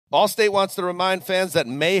Allstate wants to remind fans that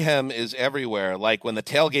mayhem is everywhere, like when the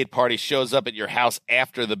tailgate party shows up at your house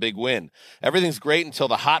after the big win. Everything's great until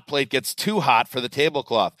the hot plate gets too hot for the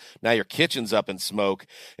tablecloth. Now your kitchen's up in smoke.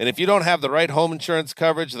 And if you don't have the right home insurance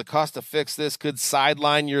coverage, the cost to fix this could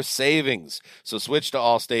sideline your savings. So switch to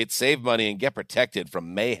Allstate, save money, and get protected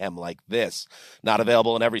from mayhem like this. Not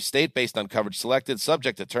available in every state based on coverage selected,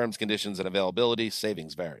 subject to terms, conditions, and availability.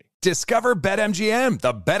 Savings vary. Discover BetMGM,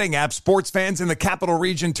 the betting app sports fans in the capital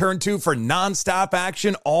region turn to for nonstop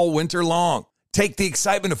action all winter long. Take the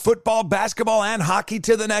excitement of football, basketball, and hockey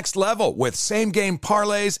to the next level with same-game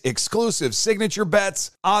parlays, exclusive signature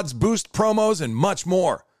bets, odds boost promos, and much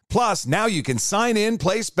more. Plus, now you can sign in,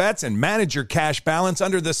 place bets, and manage your cash balance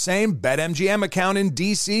under the same BetMGM account in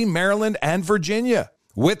D.C., Maryland, and Virginia.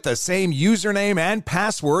 With the same username and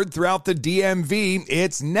password throughout the DMV,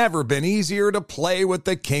 it's never been easier to play with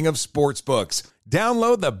the king of sportsbooks.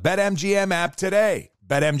 Download the BetMGM app today.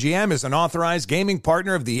 BetMGM is an authorized gaming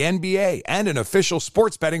partner of the NBA and an official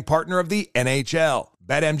sports betting partner of the NHL.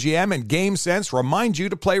 BetMGM and GameSense remind you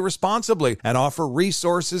to play responsibly and offer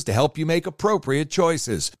resources to help you make appropriate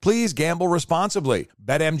choices. Please gamble responsibly.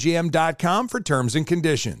 BetMGM.com for terms and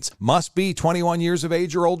conditions. Must be 21 years of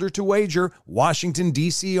age or older to wager. Washington,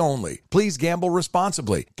 D.C. only. Please gamble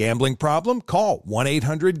responsibly. Gambling problem? Call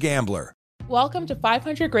 1-800-GAMBLER. Welcome to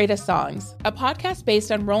 500 Greatest Songs, a podcast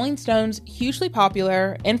based on Rolling Stone's hugely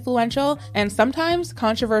popular, influential, and sometimes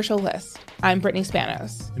controversial list. I'm Brittany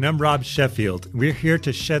Spanos. And I'm Rob Sheffield. We're here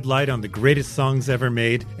to shed light on the greatest songs ever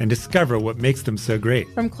made and discover what makes them so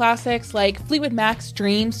great. From classics like Fleetwood Mac's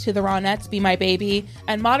Dreams to the Ronettes' Be My Baby,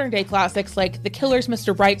 and modern-day classics like The Killer's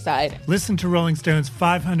Mr. Brightside. Listen to Rolling Stone's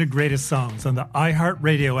 500 Greatest Songs on the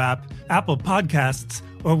iHeartRadio app, Apple Podcasts,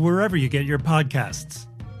 or wherever you get your podcasts.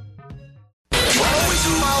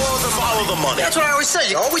 Follow the money. That's what I always say.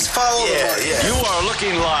 You always follow the money. Yeah. You are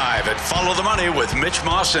looking live at Follow the Money with Mitch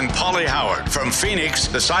Moss and Paulie Howard from Phoenix,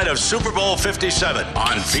 the site of Super Bowl 57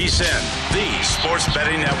 on VSiN, the sports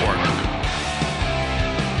betting network.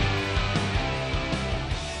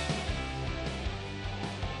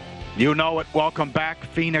 You know it. Welcome back.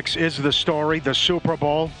 Phoenix is the story. The Super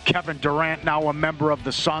Bowl. Kevin Durant now a member of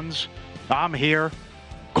the Suns. I'm here.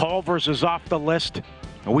 Culver's is off the list.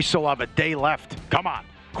 And we still have a day left. Come on.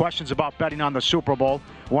 Questions about betting on the Super Bowl,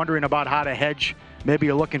 wondering about how to hedge. Maybe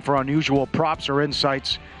you're looking for unusual props or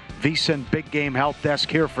insights. VSiN Big Game Help Desk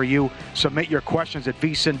here for you. Submit your questions at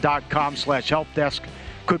vsin.com/helpdesk.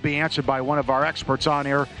 Could be answered by one of our experts on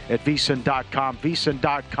air at vsin.com.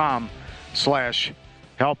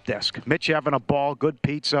 vsin.com/helpdesk. Mitch having a ball, good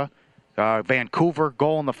pizza. Vancouver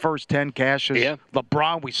goal in the first 10 cashes. Yeah.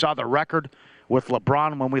 LeBron, we saw the record with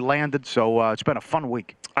LeBron when we landed, so it's been a fun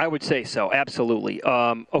week. I would say so, absolutely.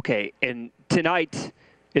 Okay, and tonight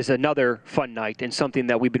is another fun night and something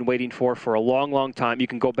that we've been waiting for a long, long time. You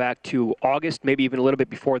can go back to August, maybe even a little bit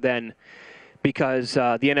before then, because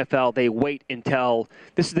the NFL, they wait until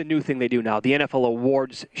 – this is the new thing they do now. The NFL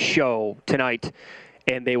Awards show tonight,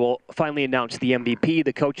 and they will finally announce the MVP,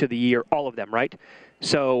 the Coach of the Year, all of them, right?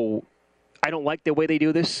 So I don't like the way they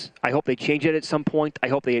do this. I hope they change it at some point. I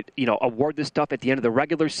hope they, award this stuff at the end of the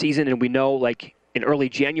regular season, and we know, like, in early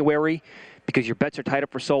January, because your bets are tied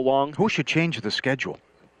up for so long. Who should change the schedule?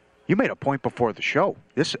 You made a point before the show.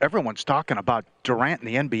 Everyone's talking about Durant and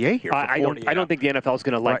the NBA here. I don't think the NFL is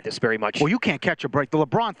going to like this very much. Well, you can't catch a break. The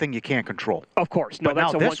LeBron thing you can't control. Of course. No, but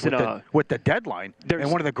that's now a once in a... With the deadline,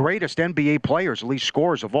 and one of the greatest NBA players, at least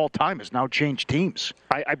scorers of all time, has now changed teams.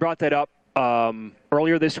 I brought that up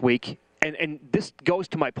earlier this week, and this goes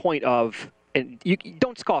to my point of, and you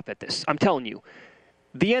don't scoff at this, I'm telling you,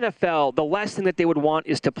 the NFL, the last thing that they would want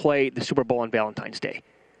is to play the Super Bowl on Valentine's Day.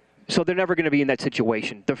 So they're never going to be in that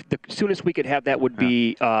situation. The soonest we could have that would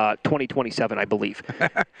be 2027, I believe.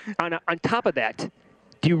 On top of that,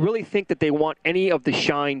 do you really think that they want any of the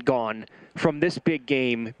shine gone from this big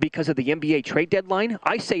game because of the NBA trade deadline?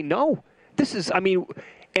 I say no.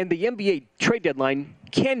 And the NBA trade deadline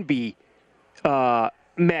can be a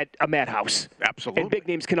madhouse. Absolutely. And big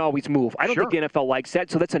names can always move. I don't think the NFL likes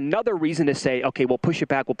that. So that's another reason to say, okay, we'll push it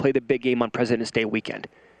back. We'll play the big game on President's Day weekend.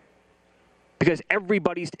 Because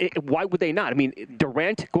why would they not? I mean,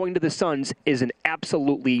 Durant going to the Suns is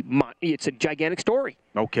it's a gigantic story.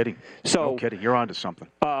 No kidding. No kidding. You're onto something.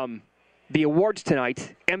 The awards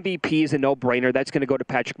tonight, MVP is a no-brainer. That's going to go to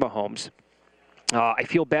Patrick Mahomes. I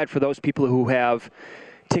feel bad for those people who have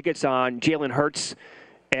tickets on Jalen Hurts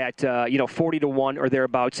at 40-1 or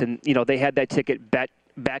thereabouts, and they had that ticket bet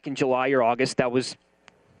back in July or August. I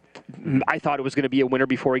thought it was going to be a winner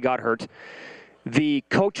before he got hurt. The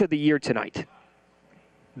Coach of the Year tonight.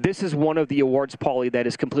 This is one of the awards, Paulie, that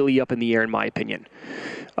is completely up in the air, in my opinion.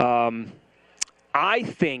 I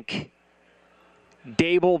think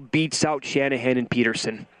Dable beats out Shanahan and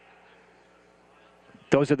Peterson.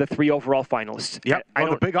 Those are the 3 overall finalists. Yep.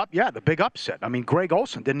 The big upset. I mean, Greg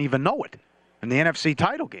Olson didn't even know it in the NFC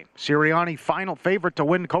title game. Sirianni, final favorite to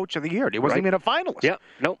win Coach of the Year. He wasn't even a finalist. Yeah,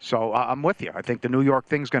 no. So I'm with you. I think the New York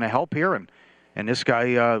thing's going to help here, and this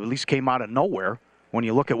guy at least came out of nowhere when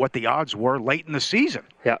you look at what the odds were late in the season.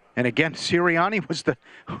 Yeah. And again, Sirianni was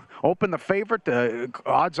opened the favorite, the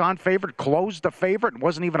odds-on favorite, closed the favorite, and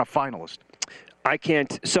wasn't even a finalist. I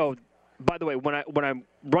can't. So, by the way, when I'm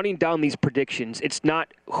running down these predictions, it's not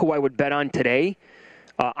who I would bet on today.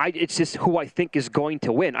 It's just who I think is going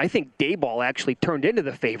to win. I think Daboll actually turned into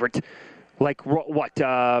the favorite. Like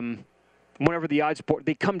whenever the odds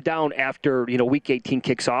they come down after Week 18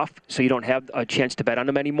 kicks off, so you don't have a chance to bet on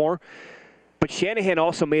them anymore. But Shanahan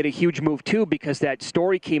also made a huge move too, because that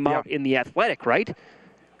story came out in The Athletic, right?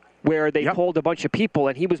 Where they polled a bunch of people,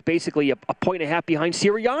 and he was basically a point and a half behind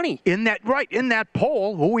Sirianni. In that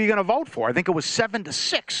poll, who are you going to vote for? I think it was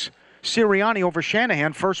 7-6. Sirianni over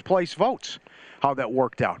Shanahan, first place votes. How that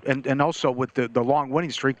worked out. And also with the long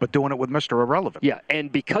winning streak, but doing it with Mr. Irrelevant. Yeah,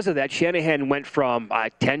 and because of that, Shanahan went from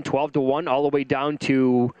 10, 12 to 1 all the way down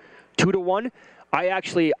to 2 to 1.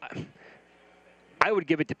 I would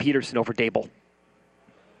give it to Peterson over Dable.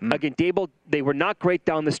 Again, Dable, they were not great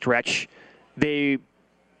down the stretch. They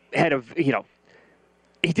had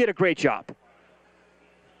he did a great job.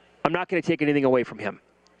 I'm not going to take anything away from him.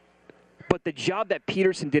 But the job that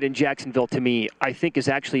Peterson did in Jacksonville, to me, I think is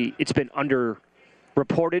actually, it's been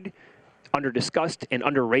underreported, under-discussed, and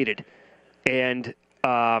underrated. And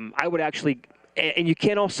I would actually, and you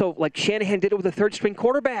can't also, like Shanahan did it with a third-string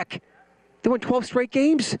quarterback. They won 12 straight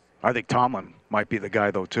games. I think Tomlin might be the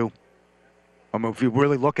guy, though, too. I mean, if you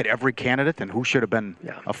really look at every candidate and who should have been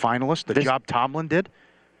a finalist, the job Tomlin did.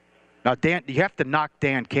 Now, you have to knock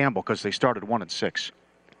Dan Campbell because they started 1-6.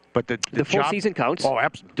 But the full season counts. Oh,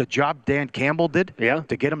 absolutely. The job Dan Campbell did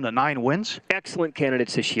to get him to 9 wins. Excellent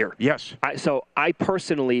candidates this year. Yes. So I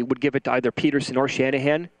personally would give it to either Peterson or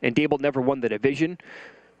Shanahan, and Dable never won the division.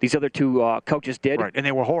 These other 2 coaches did. Right, and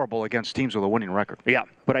they were horrible against teams with a winning record. Yeah,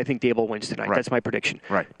 but I think Dable wins tonight. Right. That's my prediction.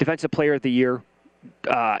 Right. Defensive Player of the Year,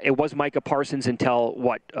 it was Micah Parsons until,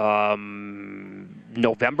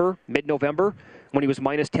 November, mid-November, when he was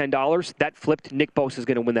minus $10. That flipped. Nick Bosa is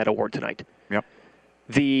going to win that award tonight. Yep.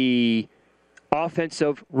 The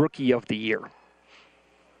Offensive Rookie of the Year.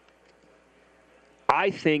 I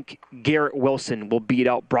think Garrett Wilson will beat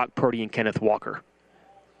out Brock Purdy and Kenneth Walker.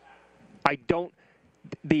 I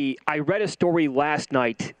read a story last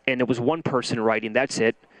night, and it was one person writing. That's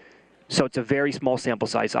it. So it's a very small sample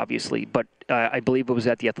size, obviously. But I believe it was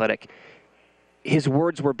at The Athletic. His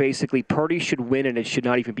words were basically, Purdy should win, and it should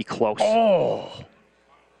not even be close. Oh.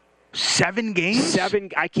 7 games?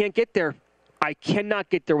 7. I can't get there. I cannot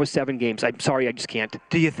get there with 7 games. I'm sorry, I just can't.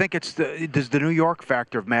 Do you think does the New York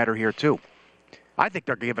factor matter here, too? I think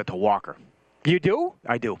they're going to give it to Walker. You do?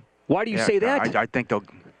 I do. Why do you say that? I think they'll...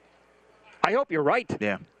 I hope you're right.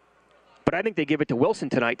 Yeah. But I think they give it to Wilson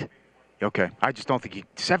tonight. Okay. I just don't think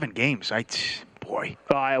 7 games. Boy.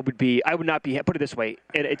 I would not be... Put it this way.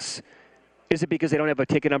 Is it because they don't have a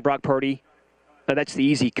ticket on Brock Purdy? That's the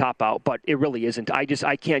easy cop-out, but it really isn't. I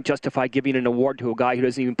can't justify giving an award to a guy who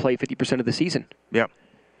doesn't even play 50% of the season. Yeah.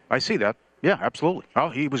 I see that. Yeah, absolutely. Oh,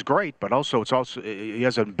 he was great, but also he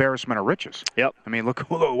has an embarrassment of riches. Yep. I mean, look at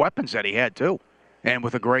the weapons that he had, too, and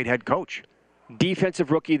with a great head coach.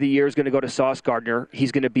 Defensive Rookie of the Year is going to go to Sauce Gardner.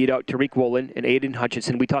 He's going to beat out Tariq Woolen and Aiden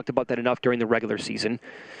Hutchinson. We talked about that enough during the regular season.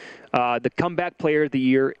 The Comeback Player of the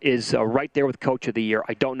Year is right there with Coach of the Year.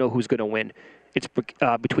 I don't know who's going to win. It's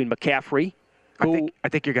between McCaffrey. I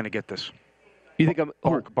think you're going to get this. You think I'm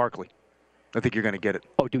Barkley? I think you're going to get it.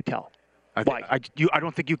 Oh, do tell. Why? I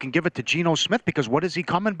don't think you can give it to Geno Smith because what is he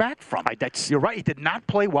coming back from? You're right. He did not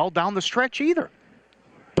play well down the stretch either.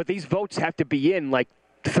 But these votes have to be in like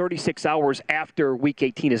 36 hours after Week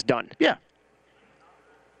 18 is done. Yeah.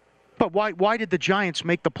 But why did the Giants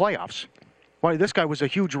make the playoffs? Why, this guy was a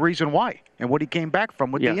huge reason why, and what he came back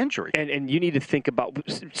from with the injury. And you need to think about,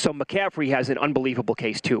 so McCaffrey has an unbelievable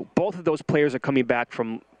case too. Both of those players are coming back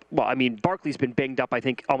from, well, I mean, Barkley's been banged up, I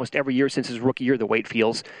think, almost every year since his rookie year, the way it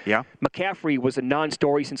feels. Yeah. McCaffrey was a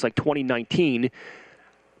non-story since like 2019.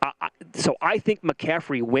 So I think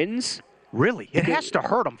McCaffrey wins. Really? It has to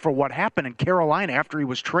hurt him for what happened in Carolina after he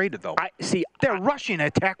was traded, though. Their rushing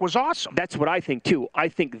attack was awesome. That's what I think, too. I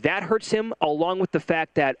think that hurts him, along with the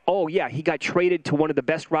fact that, he got traded to one of the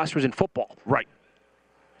best rosters in football. Right.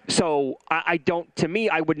 So I don't. To me,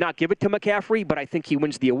 I would not give it to McCaffrey, but I think he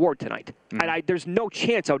wins the award tonight. And there's no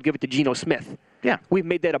chance I would give it to Geno Smith. Yeah. We've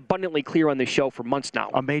made that abundantly clear on this show for months now.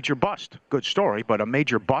 A major bust. Good story, but a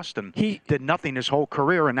major bust, and he did nothing his whole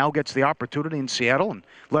career and now gets the opportunity in Seattle and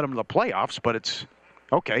led him to the playoffs, but it's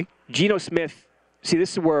okay. Geno Smith, see,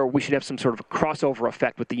 this is where we should have some sort of a crossover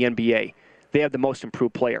effect with the NBA. They have the most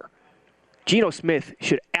improved player. Geno Smith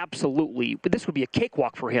should absolutely, but this would be a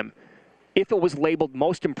cakewalk for him. If it was labeled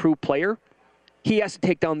most improved player, he has to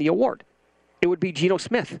take down the award. It would be Geno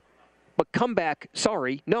Smith. But comeback,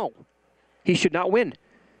 sorry, no. He should not win.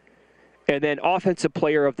 And then Offensive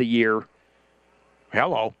Player of the Year.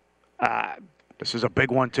 Hello. This is a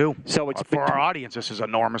big one, too. So it's for our audience, this is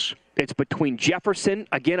enormous. It's between Jefferson.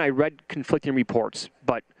 Again, I read conflicting reports,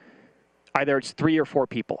 but either it's 3 or 4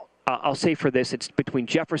 people. I'll say for this, it's between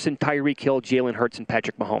Jefferson, Tyreek Hill, Jalen Hurts, and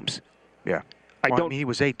Patrick Mahomes. Yeah. I mean, he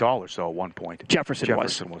was $8 though at one point. Jefferson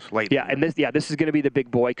was late. Yeah, and this is going to be the big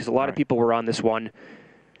boy because a lot of people were on this one.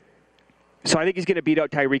 So I think he's going to beat out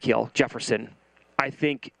Tyreek Hill, Jefferson. I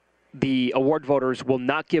think the award voters will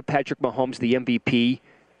not give Patrick Mahomes the MVP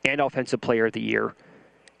and Offensive Player of the Year.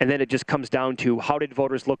 And then it just comes down to how did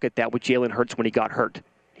voters look at that with Jalen Hurts when he got hurt.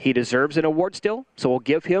 He deserves an award still, so we'll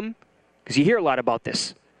give him, because you hear a lot about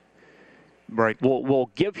this. Right. We'll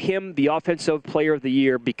give him the Offensive Player of the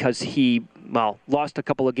Year because he, lost a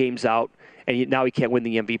couple of games out, and now he can't win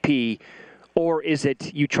the MVP. Or is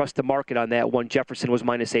it you trust the market on that one? Jefferson was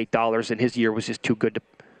minus $8, and his year was just too good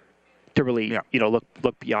to really,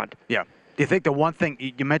 look beyond. Yeah. Do you think the one thing,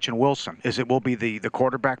 you mentioned Wilson, is it will be the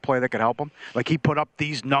quarterback play that could help him? Like he put up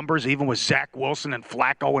these numbers even with Zach Wilson and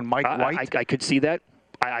Flacco and Mike White? I could see that.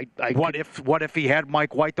 What if he had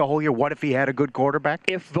Mike White the whole year? What if he had a good quarterback?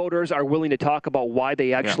 If voters are willing to talk about why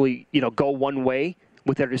they actually go one way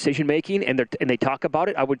with their decision making and they talk about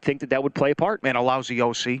it, I would think that would play a part. And a lousy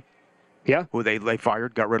OC. Yeah. Who they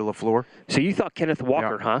fired, got rid of LaFleur. So you thought Kenneth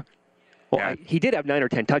Walker, huh? Well, he did have 9 or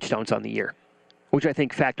 10 touchdowns on the year, which I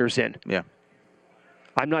think factors in. Yeah.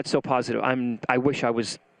 I'm not so positive. I wish I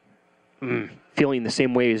was feeling the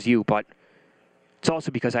same way as you, but it's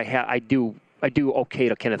also because I do okay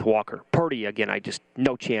to Kenneth Walker. Purdy, again, I just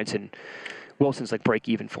no chance, and Wilson's like break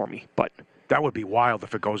even for me. But that would be wild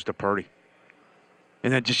if it goes to Purdy.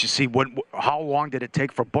 And then just you see how long did it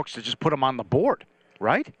take for Books to just put him on the board,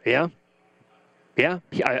 right? Yeah.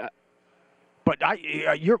 But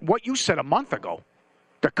what you said a month ago,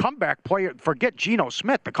 the comeback player, forget Geno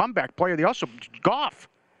Smith, the comeback player, Goff.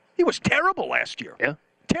 He was terrible last year. Yeah.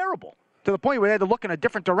 Terrible. To the point where they had to look in a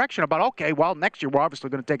different direction about, okay, well, next year we're obviously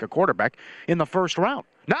going to take a quarterback in the first round.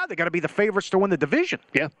 Now they got to be the favorites to win the division.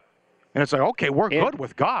 Yeah. And it's like, okay, we're good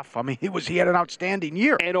with Goff. I mean, he had an outstanding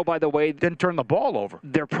year. And, oh, by the way, didn't turn the ball over.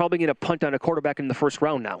 They're probably going to punt on a quarterback in the first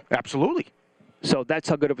round now. Absolutely. So that's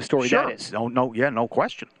how good of a story that is. No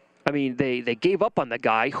question. I mean, they gave up on the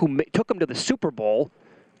guy who took him to the Super Bowl.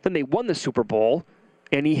 Then they won the Super Bowl,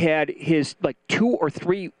 and he had his 2 or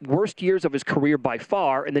 3 worst years of his career by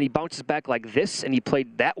far, and then he bounces back like this, and he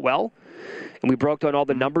played that well. And we broke down all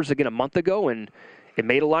the numbers again a month ago, and it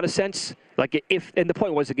made a lot of sense. And the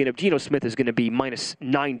point was, again, if Geno Smith is going to be minus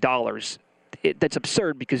 $9, that's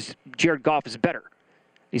absurd because Jared Goff is better.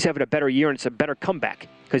 He's having a better year, and it's a better comeback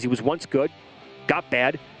because he was once good, got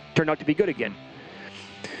bad, turned out to be good again.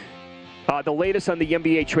 The latest on the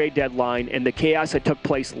NBA trade deadline and the chaos that took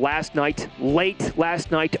place late last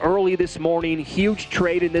night, early this morning. Huge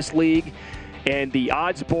trade in this league, and the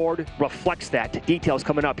odds board reflects that. Details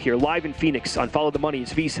coming up here live in Phoenix on Follow the Money.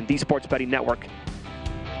 It's VSiN, the Sports Betting Network.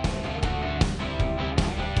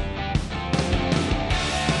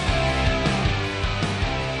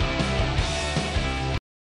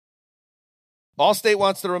 Allstate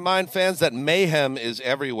wants to remind fans that mayhem is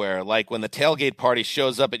everywhere, like when the tailgate party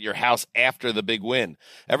shows up at your house after the big win.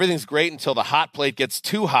 Everything's great until the hot plate gets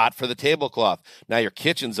too hot for the tablecloth. Now your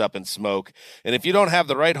kitchen's up in smoke. And if you don't have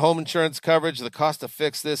the right home insurance coverage, the cost to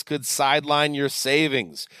fix this could sideline your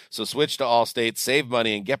savings. So switch to Allstate, save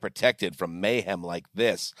money, and get protected from mayhem like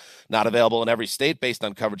this. Not available in every state based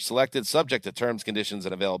on coverage selected, subject to terms, conditions,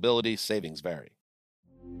 and availability. Savings vary.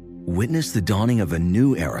 Witness the dawning of a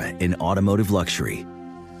new era in automotive luxury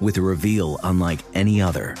with a reveal unlike any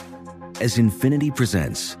other as Infiniti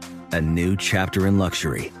presents a new chapter in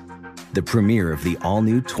luxury, the premiere of the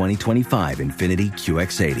all-new 2025 Infiniti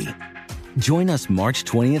QX80. Join us March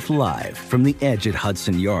 20th live from the Edge at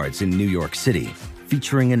Hudson Yards in New York City,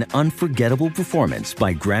 featuring an unforgettable performance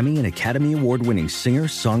by Grammy and Academy Award-winning singer,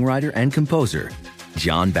 songwriter, and composer,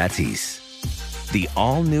 Jon Batiste. The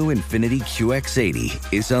all-new Infiniti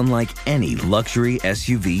QX80 is unlike any luxury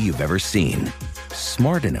SUV you've ever seen.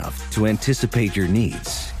 smart enough to anticipate your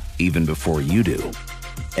needs even before you do.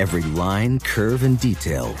 Every line, curve, and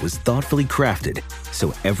detail was thoughtfully crafted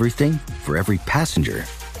so everything for every passenger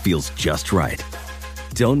feels just right.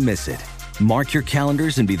 Don't miss it. Mark your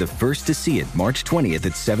calendars and be the first to see it March 20th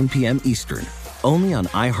at 7 p.m. Eastern, only on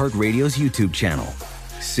iHeartRadio's YouTube channel.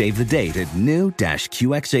 Save the date at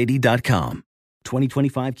new-QX80.com.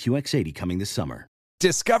 2025 QX80 coming this summer.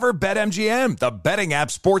 Discover BetMGM, the betting app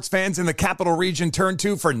sports fans in the capital region turn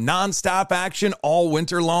to for nonstop action all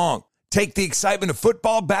winter long. Take the excitement of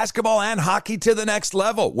football, basketball, and hockey to the next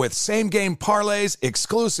level with same-game parlays,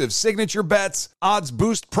 exclusive signature bets, odds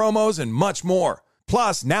boost promos, and much more.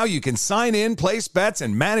 Plus, now you can sign in, place bets,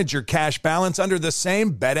 and manage your cash balance under the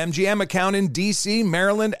same BetMGM account in D.C.,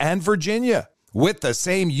 Maryland, and Virginia. With the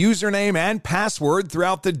same username and password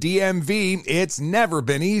throughout the DMV, it's never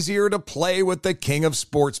been easier to play with the king of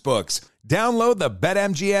sportsbooks. Download the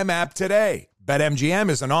BetMGM app today. BetMGM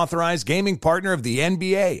is an authorized gaming partner of the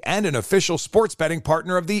NBA and an official sports betting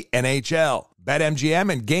partner of the NHL.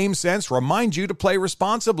 BetMGM and GameSense remind you to play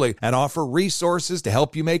responsibly and offer resources to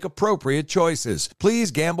help you make appropriate choices.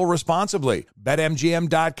 Please gamble responsibly.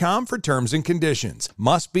 BetMGM.com for terms and conditions.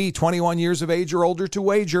 Must be 21 years of age or older to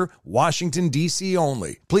wager. Washington, D.C.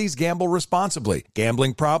 only. Please gamble responsibly.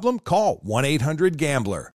 Gambling problem? Call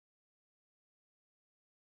 1-800-GAMBLER.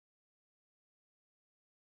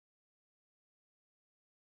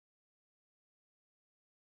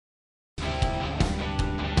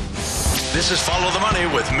 This is Follow the Money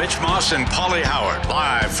with Mitch Moss and Paulie Howard,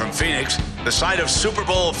 live from Phoenix, the site of Super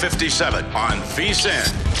Bowl 57 on VSiN,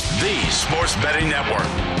 the sports betting network.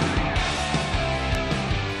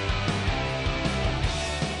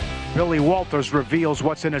 Billy Walters reveals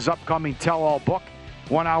what's in his upcoming tell-all book.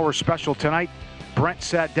 1 hour special tonight. Brent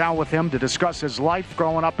sat down with him to discuss his life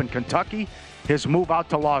growing up in Kentucky, his move out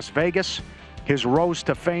to Las Vegas, his rose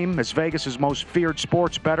to fame as Vegas' most feared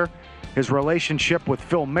sports bettor, his relationship with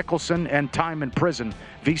Phil Mickelson, and time in prison.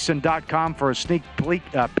 VSiN.com for a sneak peek,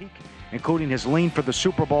 including his lean for the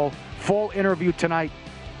Super Bowl. Full interview tonight,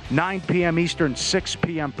 9 p.m. Eastern, 6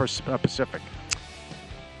 p.m. Pacific.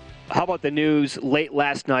 How about the news late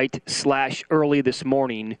last night / early this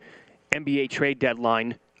morning? NBA trade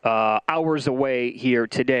deadline, hours away here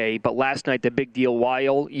today. But last night, the big deal,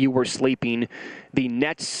 while you were sleeping, the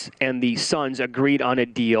Nets and the Suns agreed on a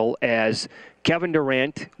deal as Kevin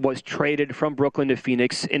Durant was traded from Brooklyn to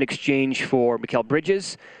Phoenix in exchange for Mikal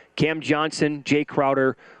Bridges, Cam Johnson, Jay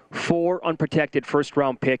Crowder, 4 unprotected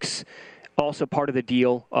first-round picks. Also part of the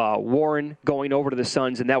deal, Warren going over to the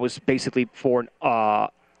Suns, and that was basically for a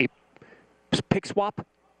pick swap,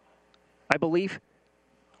 I believe.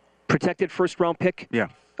 Protected first-round pick. Yeah.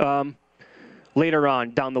 Later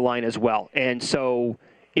on down the line as well. And so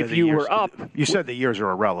if you were up... You said the years are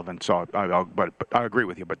irrelevant, so but I agree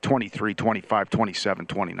with you. But 23, 25, 27,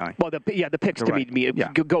 29. Well, the picks to right. me,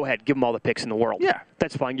 yeah. Go ahead, give them all the picks in the world. Yeah.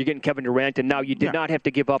 That's fine. You're getting Kevin Durant, and now you did not have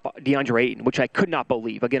to give up DeAndre Ayton, which I could not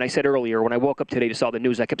believe. Again, I said earlier, when I woke up today to saw the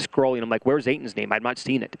news, I kept scrolling. I'm like, where's Ayton's name? I've not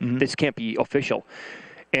seen it. Mm-hmm. This can't be official.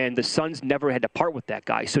 And the Suns never had to part with that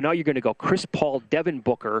guy. So now you're going to go Chris Paul, Devin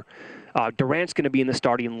Booker. Durant's going to be in the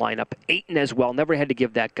starting lineup. Ayton as well. Never had to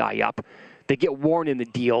give that guy up. They get Warren in the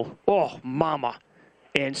deal. Oh, mama.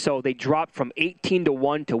 And so they dropped from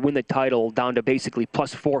 18-1 to win the title down to basically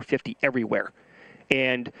plus 450 everywhere.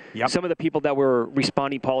 And some of the people that were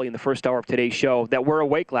responding, Paulie, in the first hour of today's show that were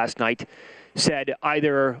awake last night said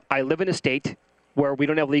either I live in a state where we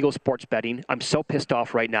don't have legal sports betting. I'm so pissed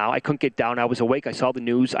off right now. I couldn't get down. I was awake. I saw the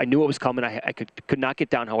news. I knew it was coming. I could not get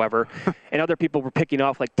down, however. And other people were picking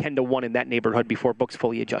off like 10-1 in that neighborhood before books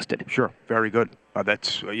fully adjusted. Sure. Very good.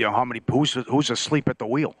 That's, how many, who's asleep at the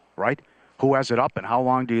wheel, right? Who has it up, and how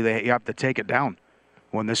long do they have to take it down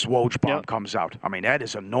when this Woj bomb comes out? I mean, that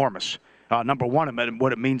is enormous. Number one,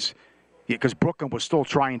 what it means, because Brooklyn was still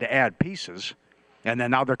trying to add pieces, and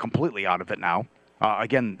then now they're completely out of it now.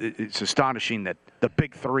 Again, it's astonishing that the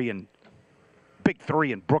Big Three in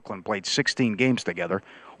Brooklyn played 16 games together,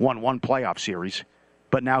 won 1 playoff series,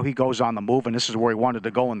 but now he goes on the move, and this is where he wanted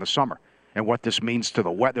to go in the summer. And what this means to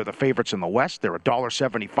the West, they're the favorites in the West. They're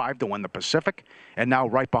 $1.75 to win the Pacific, and now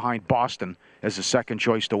right behind Boston as the second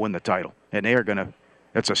choice to win the title. And they are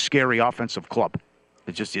it's a scary offensive club.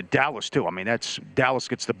 It's just Dallas too. I mean, Dallas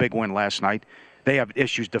gets the big win last night. They have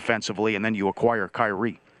issues defensively, and then you acquire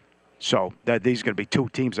Kyrie. So these are going to be 2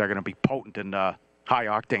 teams that are going to be potent and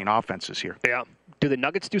high-octane offenses here. Yeah. Do the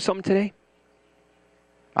Nuggets do something today?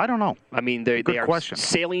 I don't know. I mean, they are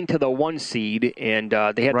sailing to the 1 seed, and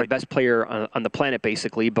they have the best player on the planet,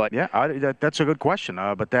 basically. But yeah, that's a good question.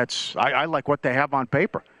 But I like what they have on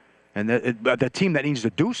paper. And the team that needs to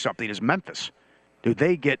do something is Memphis. do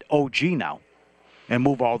they get OG now and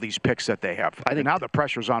move all these picks that they have? I think now the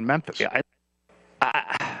pressure's on Memphis. Yeah.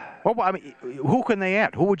 Well, I mean, who can they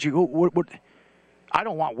add? Who would you? Would I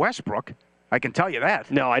don't want Westbrook. I can tell you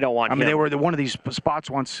that. No, I don't want him. I mean, they were one of these spots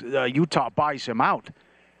once Utah buys him out.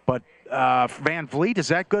 But Van Vliet, is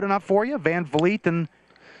that good enough for you? Van Vliet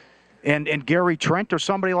and Gary Trent or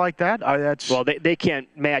somebody like that? Well, they can't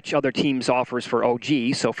match other teams' offers for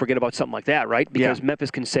OG, so forget about something like that, right? Because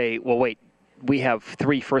Memphis can say, well, wait, we have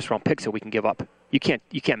 3 first-round picks that we can give up. You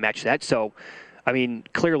can't match that. So, I mean,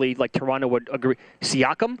 clearly, like Toronto would agree.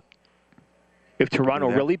 Siakam, if Toronto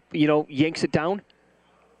really, yanks it down,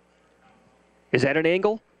 is that an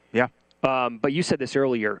angle? Yeah. But you said this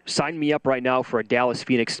earlier. Sign me up right now for a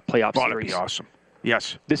Dallas-Phoenix playoff series. That'd be awesome.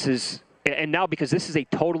 Yes. This is, and now because this is a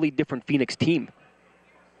totally different Phoenix team.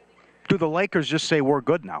 Do the Lakers just say we're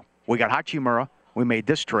good now? We got Hachimura. We made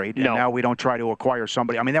this trade, and now we don't try to acquire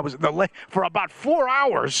somebody. I mean, that was for about 4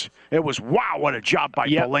 hours. It was wow, what a job by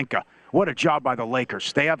Pelinka. What a job by the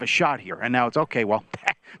Lakers. They have a shot here, and now it's okay. Well,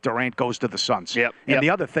 Durant goes to the Suns. And the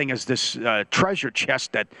other thing is this treasure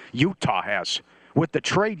chest that Utah has. With the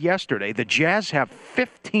trade yesterday, the Jazz have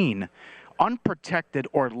 15 unprotected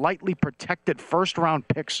or lightly protected first-round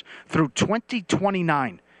picks through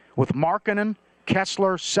 2029 with Markkanen,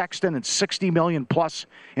 Kessler, Sexton, and $60 million plus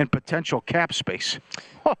in potential cap space.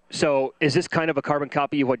 So is this kind of a carbon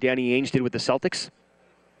copy of what Danny Ainge did with the Celtics?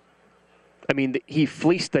 I mean, he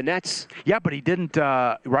fleeced the Nets. Yeah, but he didn't.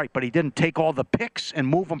 But he didn't take all the picks and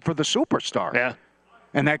move them for the superstar. Yeah,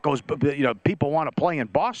 and that goes. People want to play in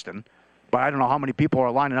Boston, but I don't know how many people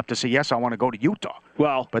are lining up to say yes, I want to go to Utah.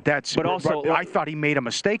 Well, but also, I thought he made a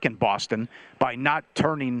mistake in Boston by not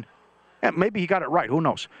turning. Maybe he got it right. Who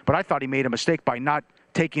knows? But I thought he made a mistake by not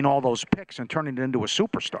taking all those picks and turning it into a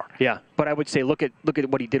superstar. Yeah, but I would say look at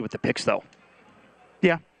what he did with the picks, though.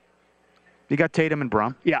 Yeah. You got Tatum and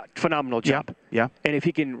Brown. Yeah, phenomenal job. Yeah. And if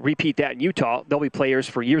he can repeat that in Utah, they'll be players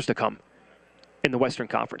for years to come in the Western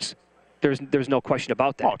Conference. There's no question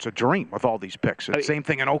about that. Oh, it's a dream with all these picks. It's the same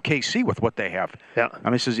thing in OKC with what they have. Yeah. I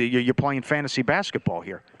mean, you're playing fantasy basketball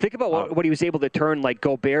here. Think about what he was able to turn like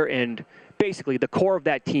Gobert and basically the core of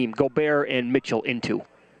that team, Gobert and Mitchell, into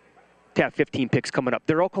to have 15 picks coming up.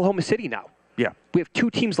 They're Oklahoma City now. Yeah. We have 2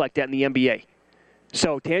 teams like that in the NBA.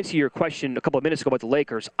 So to answer your question a couple of minutes ago about the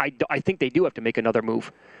Lakers, I think they do have to make another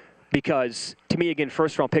move because, to me, again,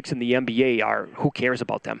 first-round picks in the NBA are who cares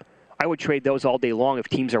about them? I would trade those all day long if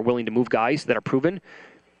teams are willing to move guys that are proven.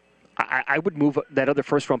 I would move that other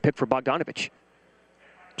first-round pick for Bogdanovich.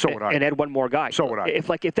 So would I. And add one more guy. So would I. If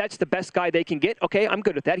that's the best guy they can get, okay, I'm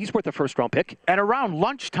good with that. He's worth a first-round pick. And around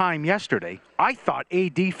lunchtime yesterday, I thought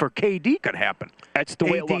AD for KD could happen. That's the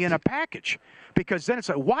way it looked. AD in a package. Because then it's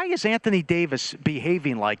like, why is Anthony Davis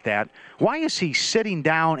behaving like that? Why is he sitting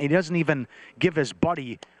down? He doesn't even give his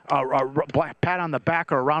buddy a pat on the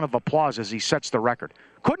back or a round of applause as he sets the record.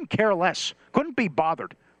 Couldn't care less. Couldn't be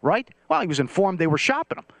bothered, right? Well, he was informed they were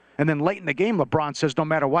shopping him. And then late in the game, LeBron says, no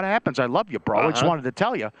matter what happens, I love you, bro. I just wanted to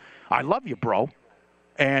tell you, I love you, bro.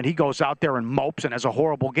 And he goes out there and mopes and has a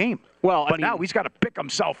horrible game. Well, but now he's got to pick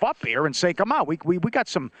himself up here and say, come on, we got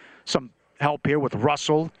some help here with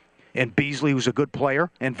Russell and Beasley, who's a good player,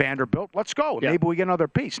 and Vanderbilt. Let's go. Yeah. Maybe we get another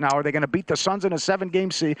piece. Now, are they going to beat the Suns in a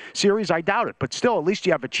 7-game series? I doubt it. But still, at least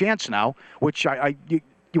you have a chance now, which you're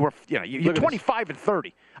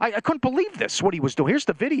 25-30. I couldn't believe this, what he was doing. Here's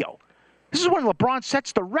the video. This is when LeBron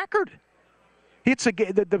sets the record. Hits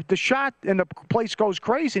the shot, and the place goes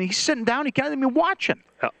crazy, and he's sitting down. He can't even watch him.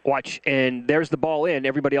 Watch, and there's the ball in.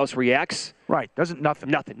 Everybody else reacts. Right.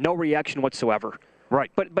 Nothing. No reaction whatsoever. Right.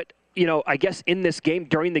 But I guess in this game,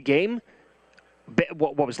 during the game,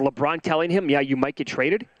 what was LeBron telling him? Yeah, you might get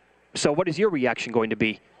traded. So what is your reaction going to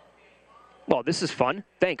be? Well, this is fun.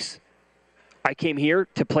 Thanks. I came here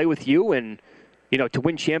to play with you and, to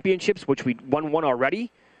win championships, which we won one already.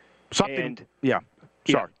 Sorry. No,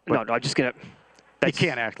 I'm just going to. You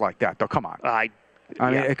can't act like that, though. Come on. I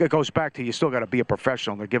mean, it goes back to you still got to be a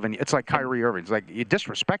professional. They're giving you. It's like Kyrie Irving. It's like you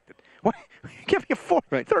disrespected. What? Give you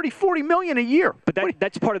 $30-40 million a year. But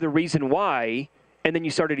that's part of the reason why. And then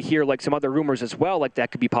you started to hear like some other rumors as well, like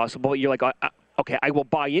that could be possible. You're like, okay, I will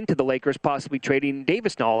buy into the Lakers possibly trading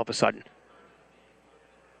Davis now all of a sudden.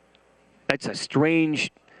 That's a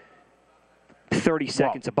strange 30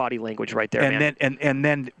 seconds of body language right there, man. And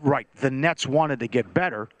then the Nets wanted to get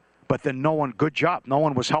better, but then good job. No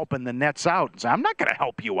one was helping the Nets out. So I'm not going to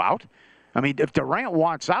help you out. I mean, if Durant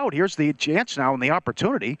wants out, here's the chance now and the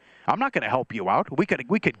opportunity. I'm not going to help you out. We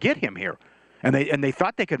could get him here. And they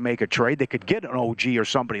thought they could make a trade. They could get an OG or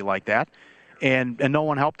somebody like that. And no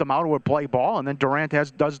one helped them out or would play ball. And then Durant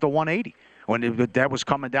does the 180. that was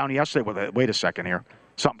coming down yesterday, wait a second here.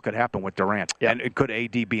 Something could happen with Durant, and it could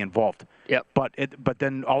AD be involved. Yep. But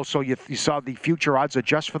then also you saw the future odds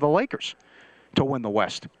adjust for the Lakers to win the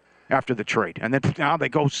West after the trade, and then now they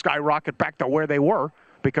go skyrocket back to where they were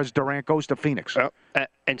because Durant goes to Phoenix.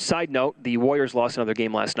 And side note, the Warriors lost another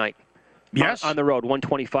game last night. Yes. On the road,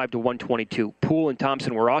 125-122. Poole and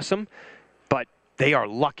Thompson were awesome, but they are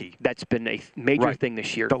lucky. That's been a major thing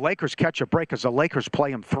this year. The Lakers catch a break because the Lakers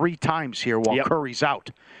play them 3 times here while Curry's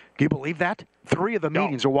out. Can you believe that? 3 of the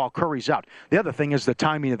meetings are while Curry's out. The other thing is the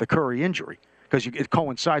timing of the Curry injury because it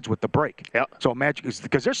coincides with the break. Yep. So imagine,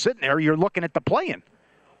 because they're sitting there, you're looking at the play-in.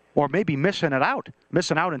 Or maybe missing out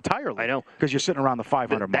entirely. I know. Because you're sitting around the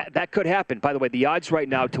 500 mark. That could happen. By the way, the odds right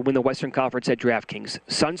now to win the Western Conference at DraftKings,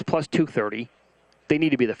 Suns plus 230. They need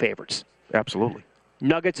to be the favorites. Absolutely.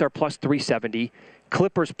 Nuggets are plus 370.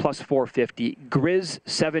 Clippers plus 450. Grizz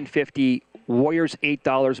 750. Warriors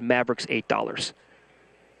 $8. Mavericks $8.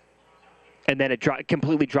 And then it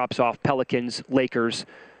completely drops off. Pelicans, Lakers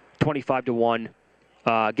 25-1.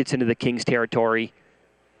 Gets into the Kings territory.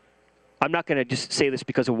 I'm not going to just say this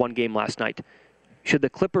because of one game last night. Should the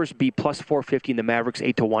Clippers be plus 450 and the Mavericks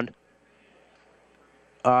 8-1?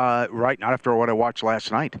 Right, not after what I watched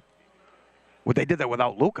last night. Well, they did that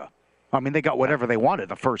without Luka. I mean, they got whatever they wanted in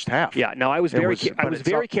the first half. Yeah, no, I was very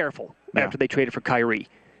careful after they traded for Kyrie.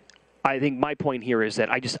 I think my point here is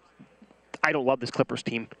that I don't love this Clippers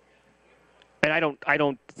team. And I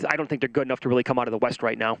don't think they're good enough to really come out of the West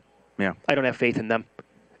right now. Yeah. I don't have faith in them.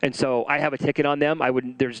 And so I have a ticket on them. I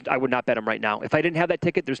would not bet them right now. If I didn't have that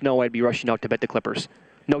ticket, there's no way I'd be rushing out to bet the Clippers.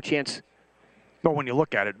 No chance. But when you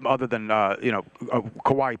look at it, other than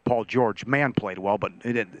Kawhi, Paul George, man played well, but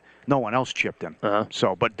no one else chipped in.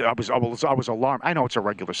 So, but I was alarmed. I know it's a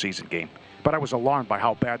regular season game, but I was alarmed by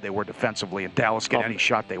how bad they were defensively, and Dallas get any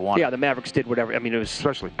shot they wanted. Yeah, the Mavericks did whatever. I mean, it was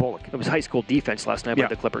especially Bullock. It was high school defense last night by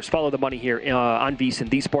the Clippers. Follow the money here on VSiN,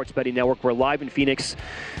 the Sports Betting Network. We're live in Phoenix,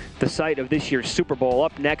 the site of this year's Super Bowl.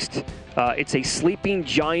 Up next, it's a sleeping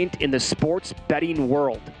giant in the sports betting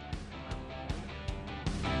world.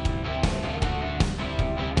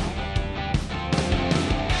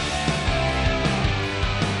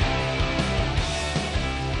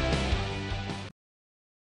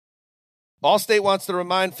 Allstate wants to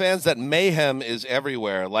remind fans that mayhem is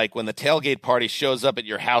everywhere, like when the tailgate party shows up at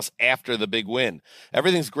your house after the big win.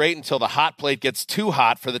 Everything's great until the hot plate gets too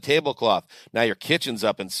hot for the tablecloth. Now your kitchen's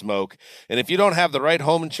up in smoke. And if you don't have the right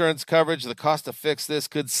home insurance coverage, the cost to fix this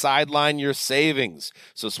could sideline your savings.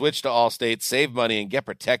 So switch to Allstate, save money, and get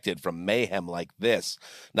protected from mayhem like this.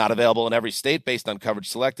 Not available in every state based on coverage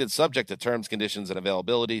selected, subject to terms, conditions, and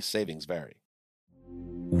availability. Savings vary.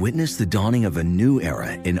 Witness the dawning of a new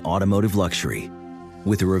era in automotive luxury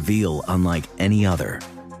with a reveal unlike any other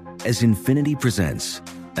as Infiniti presents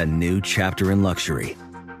a new chapter in luxury,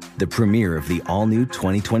 the premiere of the all-new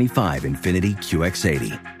 2025 Infiniti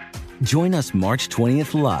QX80. Join us March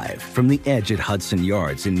 20th live from the Edge at Hudson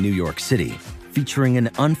Yards in New York City, featuring an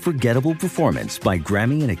unforgettable performance by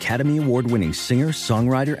Grammy and Academy Award-winning singer,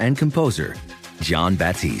 songwriter, and composer, Jon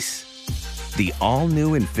Batiste. The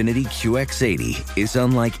all-new Infiniti QX80 is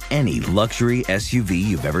unlike any luxury SUV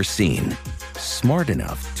you've ever seen. Smart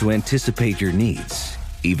enough to anticipate your needs,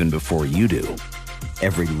 even before you do.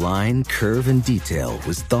 Every line, curve, and detail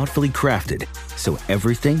was thoughtfully crafted, so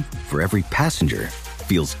everything for every passenger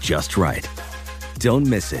feels just right. Don't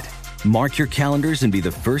miss it. Mark your calendars and be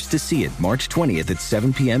the first to see it March 20th at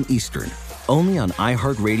 7 p.m. Eastern, only on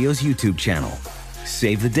iHeartRadio's YouTube channel.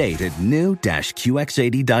 Save the date at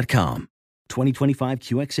new-QX80.com. 2025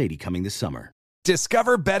 QX80 coming this summer.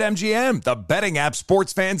 Discover BetMGM, the betting app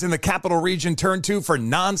sports fans in the capital region turn to for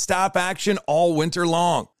nonstop action all winter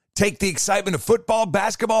long. Take the excitement of football,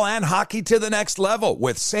 basketball, and hockey to the next level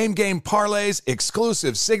with same-game parlays,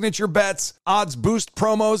 exclusive signature bets, odds boost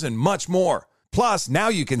promos, and much more. Plus, now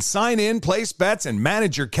you can sign in, place bets, and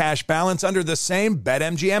manage your cash balance under the same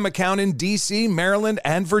BetMGM account in D.C., Maryland,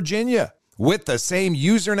 and Virginia. With the same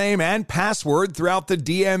username and password throughout the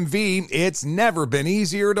DMV, it's never been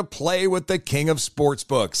easier to play with the king of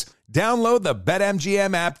sportsbooks. Download the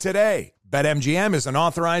BetMGM app today. BetMGM is an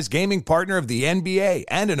authorized gaming partner of the NBA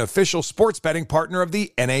and an official sports betting partner of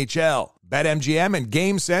the NHL. BetMGM and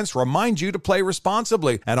GameSense remind you to play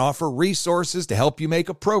responsibly and offer resources to help you make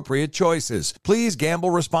appropriate choices. Please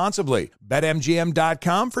gamble responsibly.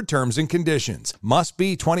 BetMGM.com for terms and conditions. Must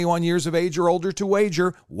be 21 years of age or older to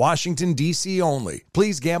wager. Washington, D.C. only.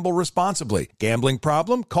 Please gamble responsibly. Gambling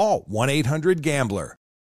problem? Call 1-800-GAMBLER.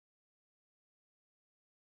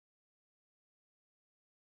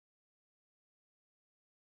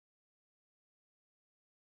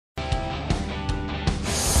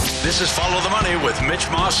 This is Follow the Money with Mitch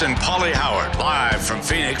Moss and Paulie Howard, live from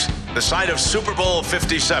Phoenix, the site of Super Bowl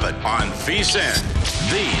 57 on VSiN,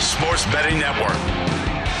 the sports betting network.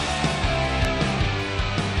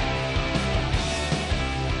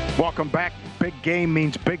 Welcome back. Big game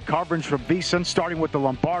means big coverage from VSiN, starting with the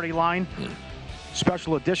Lombardi line.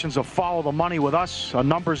 Special editions of Follow the Money with us, a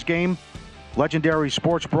numbers game. Legendary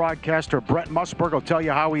sports broadcaster Brett Musburg will tell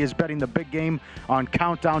you how he is betting the big game on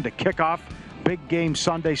Countdown to Kickoff. Big game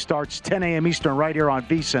Sunday starts 10 a.m. Eastern right here on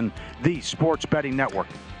VSiN, the sports betting network.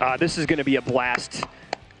 This is going to be a blast.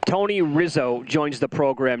 Tony Rizzo joins the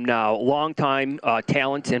program now. Longtime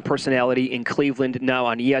talent and personality in Cleveland, now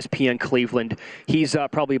on ESPN Cleveland. He's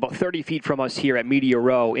probably about 30 feet from us here at Media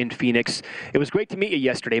Row in Phoenix. It was great to meet you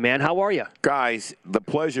yesterday, man. How are you? Guys, the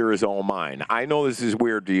pleasure is all mine. I know this is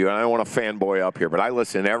weird to you, and I don't want to fanboy up here, but I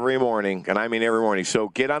listen every morning, and I mean every morning. So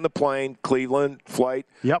get on the plane, Cleveland flight,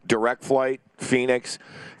 direct flight, Phoenix,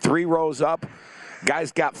 3 rows up.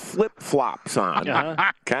 Guy's got flip-flops on,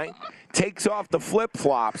 okay? Takes off the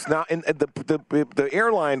flip-flops. Now, and the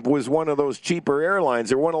airline was one of those cheaper airlines.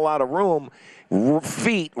 There wasn't a lot of room.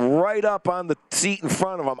 Feet right up on the seat in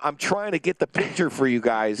front of him. I'm trying to get the picture for you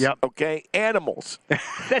guys, okay? Animals.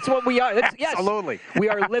 That's what we are. Absolutely. Yes. We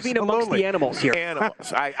are living amongst the animals here.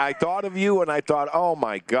 Animals. I thought of you, and I thought, oh,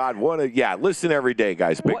 my God, listen every day,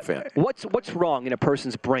 guys. Big fan. What's wrong in a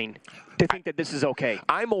person's brain to think that this is okay?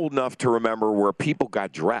 I'm old enough to remember where people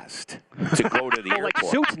got dressed to go to the airport.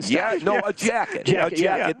 Like suits and stuff. A jacket,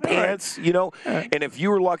 pants, And if you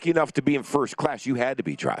were lucky enough to be in first class, you had to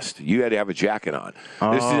be dressed. You had to have a jacket on.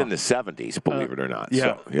 This is in the 70s, believe it or not.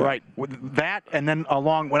 Right. With that, and then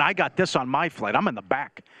when I got this on my flight, I'm in the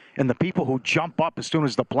back, and the people who jump up as soon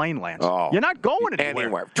as the plane lands. You're not going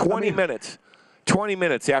anywhere. 20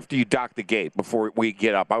 minutes after you dock the gate before we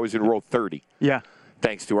get up. I was in row 30. Yeah.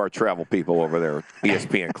 Thanks to our travel people over there at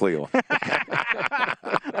ESPN Cleveland.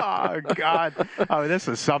 Oh, God. Oh, this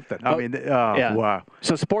is something. I mean, wow.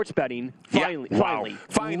 So sports betting,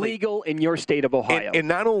 finally legal in your state of Ohio. And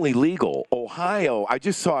not only legal, Ohio, I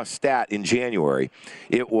just saw a stat in January.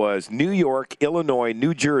 It was New York, Illinois,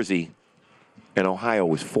 New Jersey, and Ohio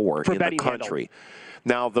was 4 in the country.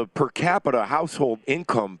 Now, the per capita household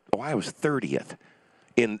income, Ohio was 30th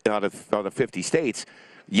out of 50 states.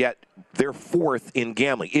 Yet they're 4th in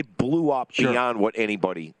gambling. It blew up beyond what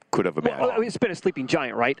anybody could have imagined. Well, it's been a sleeping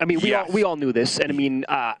giant, right? I mean, we all knew this. And, I mean,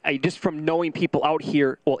 just from knowing people out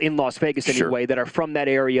here, in Las Vegas anyway, that are from that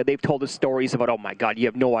area, they've told us stories about, oh, my God, you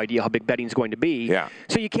have no idea how big betting is going to be. Yeah.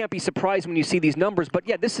 So you can't be surprised when you see these numbers. But,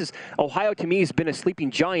 Ohio to me has been a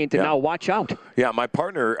sleeping giant, and now watch out. Yeah, my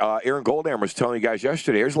partner, Aaron Goldhammer, was telling you guys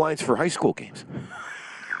yesterday, there's lines for high school games.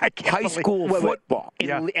 High school football.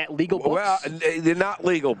 At legal books? Well, they're not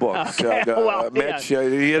legal books, Okay. Mitch.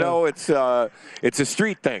 It's a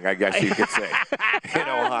street thing, I guess you could say, in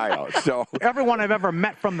Ohio. So everyone I've ever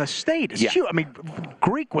met from the state is huge. I mean,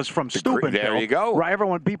 Greek was from Steubenville. There you go. Right.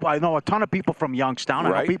 I know a ton of people from Youngstown.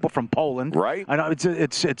 I know people from Poland. Right. I know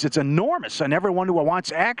it's enormous, and everyone who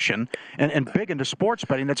wants action and big into sports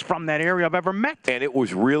betting that's from that area I've ever met. And it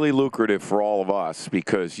was really lucrative for all of us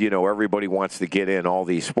because everybody wants to get in all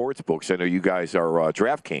these sports books. I know you guys are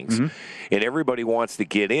DraftKings, and everybody wants to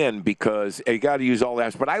get in because you got to use all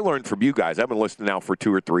that. But I learned from you guys. I've been listening now for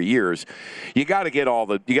 2 or 3 years. You got to get all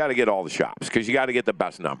the shops because you got to get the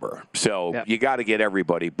best number. So you got to get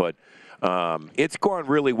everybody. But it's gone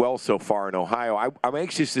really well so far in Ohio. I'm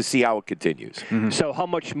anxious to see how it continues. So how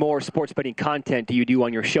much more sports betting content do you do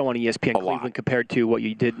on your show on ESPN Cleveland compared to what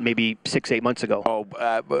you did maybe 6-8 months ago?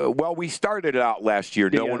 Well, we started it out last year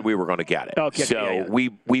knowing we were going to get it.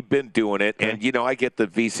 We've been doing it. And, I get the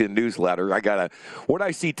VSiN newsletter. What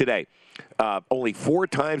I see today, only 4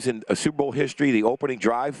 times in a Super Bowl history, the opening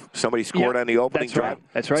drive, somebody scored on the opening drive.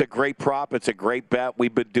 That's right. It's a great prop. It's a great bet.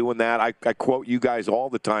 We've been doing that. I quote you guys all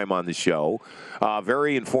the time on the show.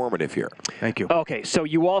 Very informative here. Thank you. Okay, so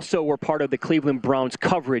you also were part of the Cleveland Browns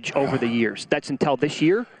coverage over the years. That's until this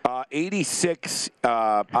year? 86,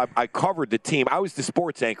 I covered the team. I was the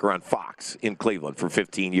sports anchor on Fox in Cleveland for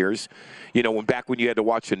 15 years. Back when you had to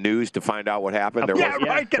watch the news to find out what happened. There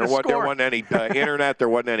wasn't any internet. There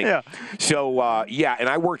wasn't any. So, and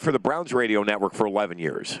I worked for the Browns radio network for 11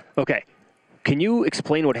 years. Okay. Can you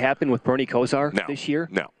explain what happened with Bernie Kosar this year?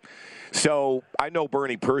 No. So I know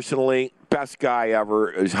Bernie personally, best guy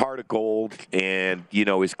ever, his heart of gold, and,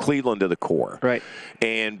 is Cleveland to the core. Right.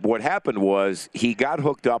 And what happened was he got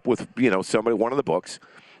hooked up with, somebody, one of the books,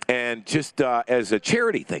 and just as a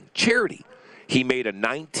charity thing, He made a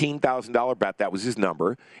 $19,000 bet. That was his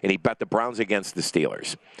number. And he bet the Browns against the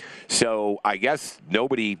Steelers. So I guess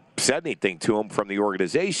nobody said anything to him from the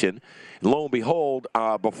organization. Lo and behold,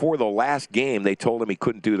 before the last game, they told him he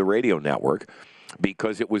couldn't do the radio network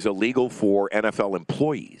because it was illegal for NFL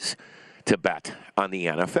employees to bet on the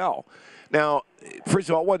NFL. Now, first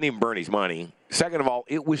of all, it wasn't even Bernie's money. Second of all,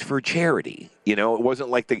 it was for charity. You know, it wasn't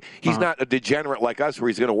like he's not a degenerate like us where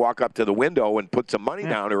he's going to walk up to the window and put some money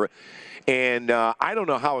down. And I don't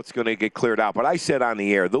know how it's going to get cleared out, but I said on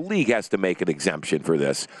the air, the league has to make an exemption for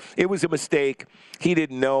this. It was a mistake. He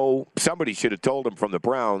didn't know. Somebody should have told him from the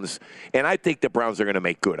Browns, and I think the Browns are going to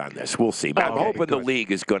make good on this. We'll see. I'm hoping the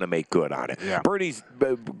league is going to make good on it. Yeah. Bernie's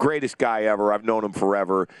the greatest guy ever. I've known him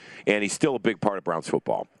forever, and he's still a big part of Browns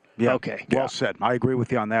football. Yeah. Okay. Well said. I agree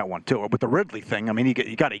with you on that one too. With the Ridley thing, I mean,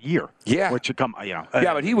 he got a year. Yeah. Which would come, yeah,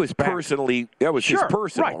 but he was personally. That was his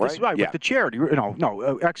personal, right? Right. Yeah. With the charity.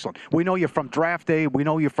 Excellent. We know you're from Draft Day. We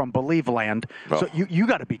know you're from Believe Land. So you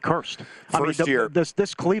got to be cursed. Year.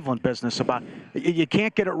 This Cleveland business about you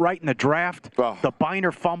can't get it right in the draft. The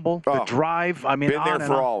Biner fumble, the drive. I mean, been there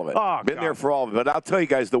for all of it. Been there for all of it. But I'll tell you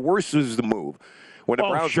guys, the worst was the move. When the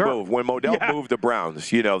Browns moved, when Modell moved the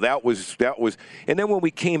Browns, that was. And then when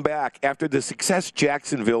we came back after the success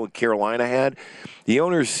Jacksonville and Carolina had, the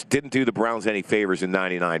owners didn't do the Browns any favors in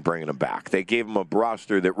 '99 bringing them back. They gave them a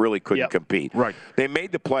roster that really couldn't compete. Right. They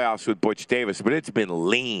made the playoffs with Butch Davis, but it's been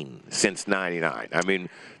lean since '99. I mean,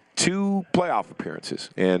 2 playoff appearances,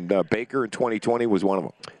 and Baker in 2020 was one of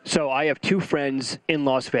them. So I have 2 friends in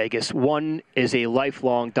Las Vegas. One is a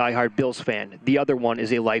lifelong diehard Bills fan. The other one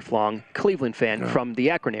is a lifelong Cleveland fan from the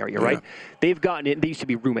Akron area, right? Yeah. They've gotten it. They used to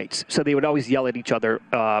be roommates, so they would always yell at each other,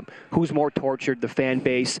 who's more tortured, the fan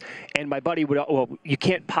base. And my buddy would, you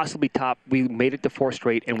can't possibly top, we made it to 4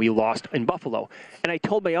 straight, and we lost in Buffalo. And I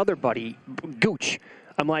told my other buddy, Gooch,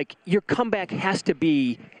 I'm like, your comeback has to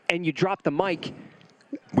be, and you drop the mic.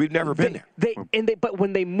 We've never been there. But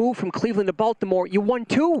when they moved from Cleveland to Baltimore, you won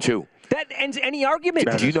 2. 2. That ends any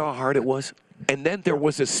argument. Do you know how hard it was? And then there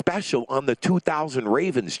was a special on the 2000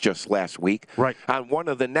 Ravens just last week on one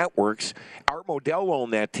of the networks. Art Modell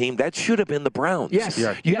owned that team. That should have been the Browns. Yes.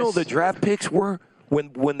 Yeah. You know the draft picks were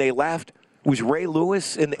when they left? Was Ray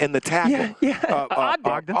Lewis and the tackle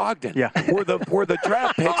Ogden. Yeah, were the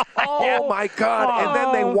draft picks. Oh my God! And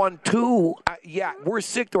then they won 2. We're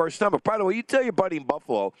sick to our stomach. By the way, you tell your buddy in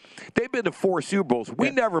Buffalo, they've been to 4 Super Bowls. We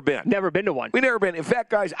never been. Never been to one. We never been. In fact,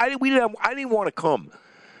 guys, I didn't want to come.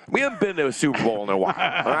 We haven't been to a Super Bowl in a while.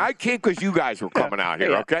 I came because you guys were coming out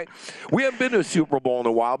here, okay? We haven't been to a Super Bowl in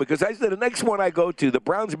a while because I said the next one I go to, the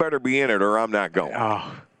Browns better be in it or I'm not going.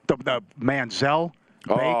 The Manziel.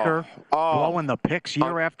 Baker blowing the picks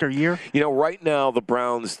year after year. You know, right now the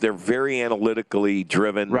Browns, they're very analytically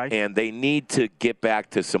driven, and they need to get back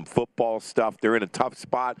to some football stuff. They're in a tough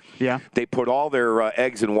spot. Yeah. They put all their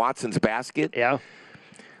eggs in Watson's basket. Yeah.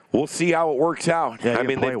 We'll see how it works out. Yeah, I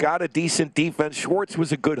mean, they've got a decent defense. Schwartz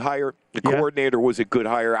was a good hire. The coordinator was a good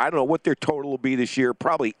hire. I don't know what their total will be this year.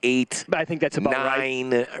 Probably 8. I think that's about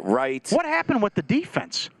 9, right? What happened with the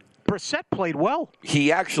defense? Brissett played well.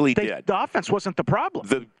 He actually did. The offense wasn't the problem.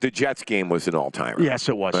 The Jets game was an all-timer. Yes,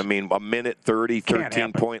 it was. I mean, a minute 30,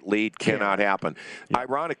 13-point lead cannot happen. Yeah.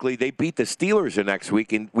 Ironically, they beat the Steelers the next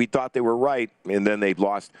week, and we thought they were right, and then they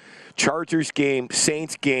lost. Chargers game,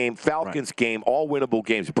 Saints game, Falcons game, all winnable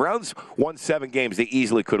games. Browns won 7 games. They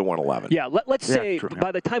easily could have won 11. Yeah, let's say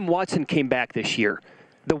by the time Watson came back this year,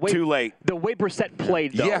 too late. The way Brissett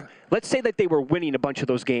played, though, let's say that they were winning a bunch of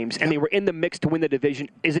those games and they were in the mix to win the division.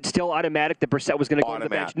 Is it still automatic that Brissett was going to go to the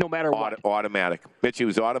bench no matter what? Automatic. Bitch, it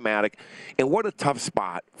was automatic. And what a tough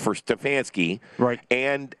spot for Stefanski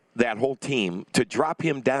and that whole team to drop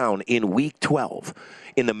him down in Week 12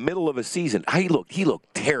 in the middle of a season. He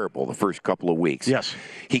looked terrible the first couple of weeks. Yes.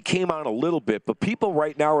 He came on a little bit, but people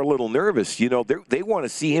right now are a little nervous. You know, they want to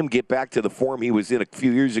see him get back to the form he was in a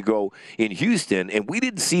few years ago in Houston, and we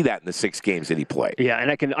didn't see that in the 6 games that he played. Yeah,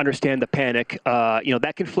 and I can understand the panic.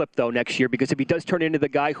 That can flip, though, next year, because if he does turn into the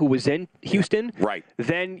guy who was in Houston,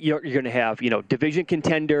 then you're going to have, division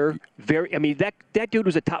contender. That dude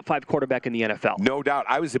was a top 5 quarterback in the NFL. No doubt.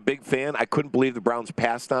 I was a big fan. I couldn't believe the Browns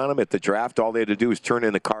passed on him at the draft. All they had to do was turn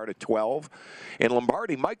in the card at 12. And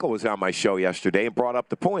Lombardi, Michael was on my show yesterday and brought up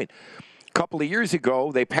the point. A couple of years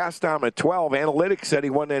ago, they passed on him at 12. Analytics said he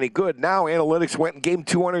wasn't any good. Now analytics went and gave him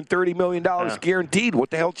 $230 million guaranteed. What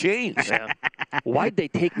the hell changed? Why'd they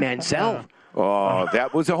take Manziel? Oh,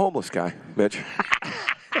 that was a homeless guy, Mitch.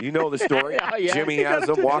 You know the story. Yeah. Jimmy has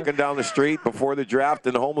him walking down the street before the draft,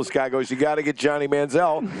 and the homeless guy goes, "You got to get Johnny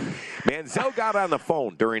Manziel." Manziel got on the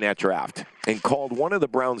phone during that draft and called one of the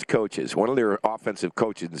Browns coaches, one of their offensive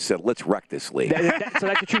coaches, and said, "Let's wreck this league." So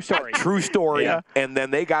that's a true story. True story. Yeah. And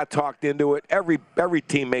then they got talked into it. Every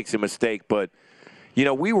team makes a mistake, but you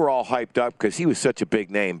know, we were all hyped up because he was such a big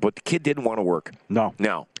name, but the kid didn't want to work. No.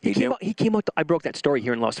 He came out. I broke that story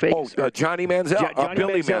here in Las Vegas. Johnny Manziel?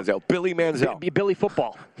 Billy Manziel. Billy Manziel. Billy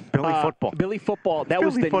Football. Billy Football. That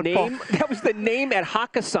was the name. That was the name at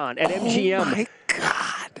Hakkasan at MGM. Oh, my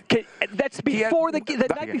God. That's before the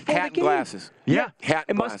night before hat the and game. glasses. Yeah. Hat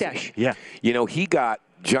and mustache. Yeah. You know,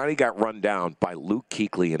 Johnny got run down by Luke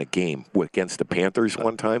Kuechly in a game against the Panthers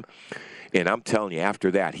one time. And I'm telling you, after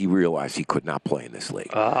that, he realized he could not play in this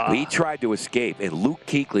league. He tried to escape, and Luke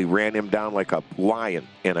Kuechly ran him down like a lion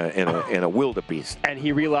in a wildebeest. And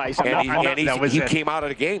he realized, he came out of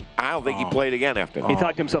the game. I don't think he played again after that. He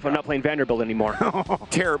thought to himself, "I'm not playing Vanderbilt anymore."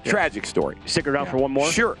 Tragic story. Stick around for one more.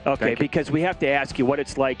 Sure. Okay, because we have to ask you what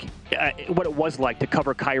it's like, what it was like to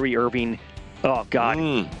cover Kyrie Irving. Oh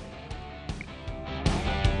God.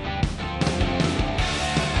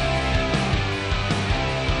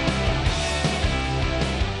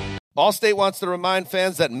 Allstate wants to remind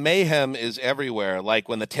fans that mayhem is everywhere, like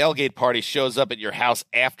when the tailgate party shows up at your house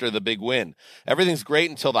after the big win. Everything's great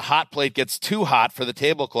until the hot plate gets too hot for the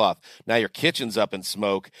tablecloth. Now your kitchen's up in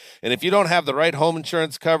smoke. And if you don't have the right home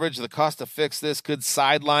insurance coverage, the cost to fix this could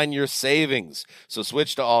sideline your savings. So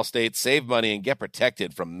switch to Allstate, save money, and get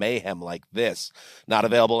protected from mayhem like this. Not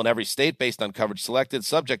available in every state based on coverage selected,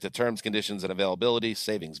 subject to terms, conditions, and availability.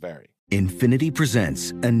 Savings vary. Infiniti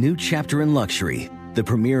presents a new chapter in luxury, the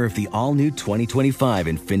premiere of the all-new 2025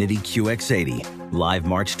 Infiniti QX80, live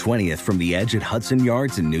March 20th from the Edge at Hudson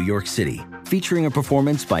Yards in New York City, featuring a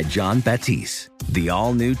performance by John Batiste. The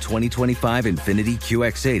all-new 2025 Infiniti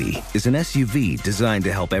QX80 is an SUV designed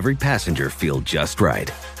to help every passenger feel just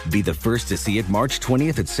right. Be the first to see it March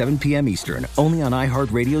 20th at 7 p.m. Eastern, only on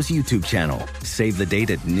iHeartRadio's YouTube channel. Save the date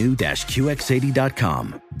at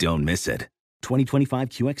new-QX80.com. Don't miss it. 2025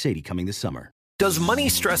 QX80 coming this summer. Does money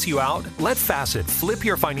stress you out? Let Facet flip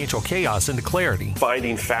your financial chaos into clarity.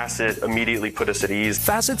 Finding Facet immediately put us at ease.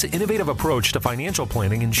 Facet's innovative approach to financial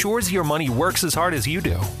planning ensures your money works as hard as you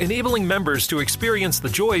do, enabling members to experience the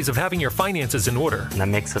joys of having your finances in order. And that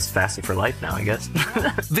makes us Facet for life now, I guess.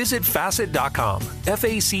 Visit Facet.com,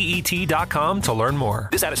 FACET.com to learn more.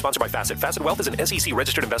 This ad is sponsored by Facet. Facet Wealth is an SEC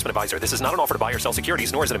registered investment advisor. This is not an offer to buy or sell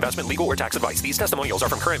securities, nor is it investment, legal, or tax advice. These testimonials are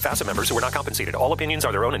from current Facet members who are not compensated. All opinions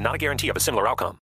are their own and not a guarantee of a similar outcome.